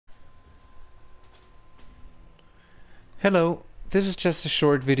Hello, this is just a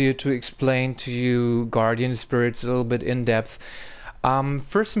short video to explain to you Guardian Spirits a little bit in depth.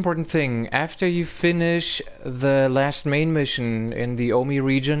 First important thing, after you finish the last main mission in the Omi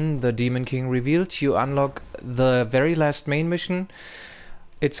region, the Demon King Revealed, you unlock the very last main mission.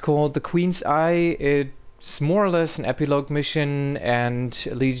 It's called the Queen's Eye. It's more or less an epilogue mission and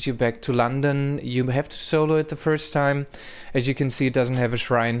leads you back to London. You have to solo it the first time. As you can see, it doesn't have a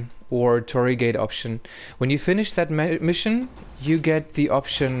shrine or Torii Gate option. When you finish that mission, you get the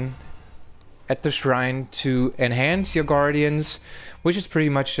option at the shrine to enhance your guardians, which is pretty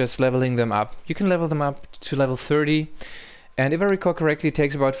much just leveling them up. You can level them up to level 30, and if I recall correctly, it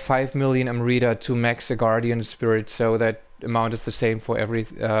takes about 5 million Amrita to max a guardian spirit, so that amount is the same for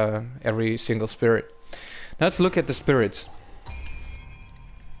every single spirit. Now let's look at the spirits.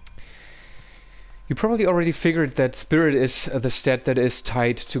 You probably already figured that Spirit is the stat that is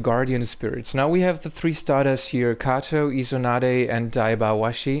tied to Guardian Spirits. Now we have the three starters here, Kato, Izonade and Daiba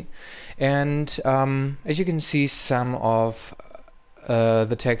Washi. And as you can see, some of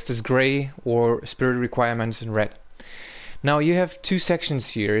the text is gray or Spirit requirements in red. Now you have two sections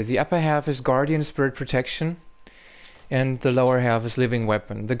here. The upper half is Guardian Spirit Protection and the lower half is Living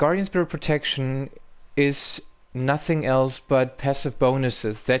Weapon. The Guardian Spirit Protection is nothing else but passive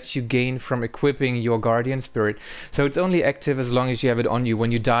bonuses that you gain from equipping your Guardian Spirit. So it's only active as long as you have it on you.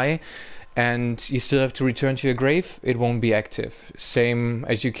 When you die and you still have to return to your grave, it won't be active. Same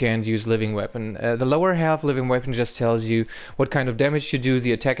as you can't use Living Weapon. The lower half, Living Weapon, just tells you what kind of damage you do,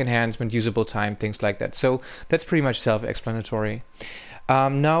 the attack enhancement, usable time, things like that. So that's pretty much self-explanatory.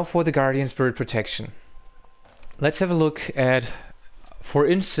 Now for the Guardian Spirit Protection. Let's have a look at, for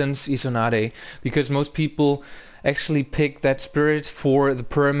instance, Izonade, because most people actually pick that spirit for the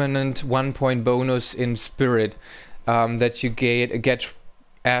permanent 1-point bonus in spirit that you get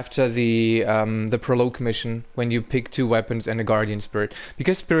after the prologue mission when you pick 2 weapons and a guardian spirit,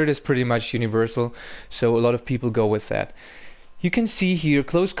 because spirit is pretty much universal, so a lot of people go with that. You can see here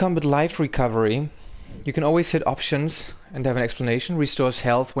close combat life recovery. You can always hit options and have an explanation. Restores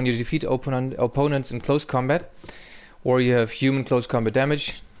health when you defeat opponents in close combat, or you have human close combat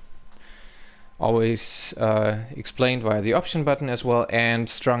damage, always explained via the option button as well, and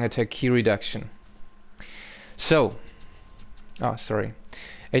strong attack key reduction. So,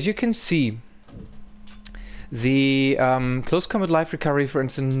 as you can see, the close combat life recovery, for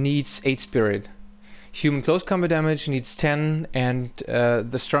instance, needs 8 spirit. Human close combat damage needs 10, and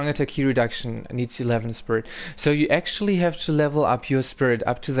the strong attack key reduction needs 11 spirit. So you actually have to level up your spirit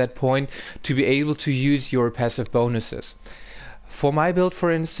up to that point to be able to use your passive bonuses. For my build, for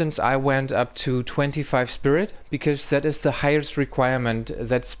instance, I went up to 25 spirit because that is the highest requirement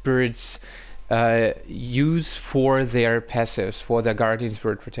that spirits use for their passives, for their Guardian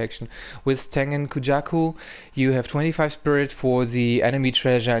Spirit Protection. With Tengen Kujaku, you have 25 spirit for the enemy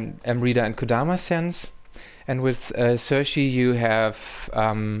treasure and Amrita and Kodama sense. And with Sershi, you have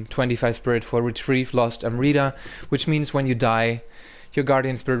 25 spirit for retrieve lost Amrita, which means when you die, your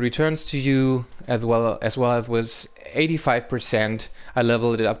Guardian Spirit returns to you, as well as with 85%. I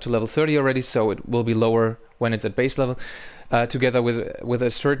leveled it up to level 30 already, so it will be lower when it's at base level. Together with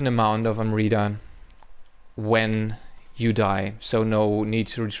a certain amount of Amrita when you die, so no need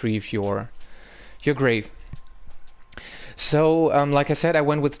to retrieve your grave. So like I said, I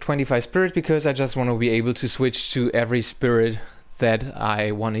went with 25 spirit because I just want to be able to switch to every spirit that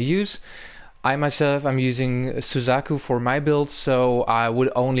I want to use. I myself, I'm using Suzaku for my build, so I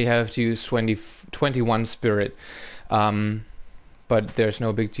would only have to use 21 spirit. But there's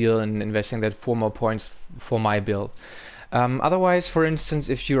no big deal in investing that 4 more points for my build. Otherwise, for instance,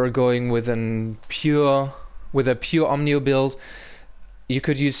 if you are going with a pure Omnio build, you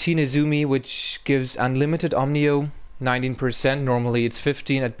could use Hinezumi, which gives unlimited Omnio, 19%. Normally it's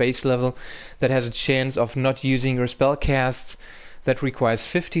 15 at base level. That has a chance of not using your spell casts. That requires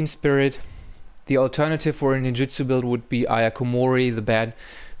 15 spirit. The alternative for a ninjutsu build would be Ayakomori, the bad.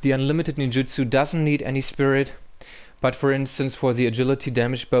 The unlimited ninjutsu doesn't need any spirit. But for instance, for the agility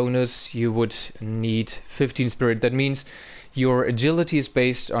damage bonus, you would need 15 spirit. That means your agility is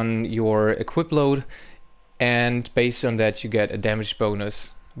based on your equip load, and based on that you get a damage bonus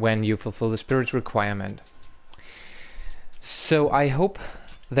when you fulfill the spirit requirement. So I hope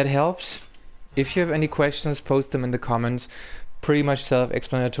that helps. If you have any questions, post them in the comments. Pretty much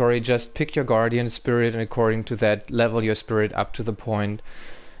self-explanatory. Just pick your guardian spirit, and according to that, level your spirit up to the point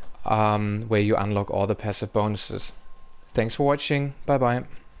where you unlock all the passive bonuses. Thanks for watching. Bye bye.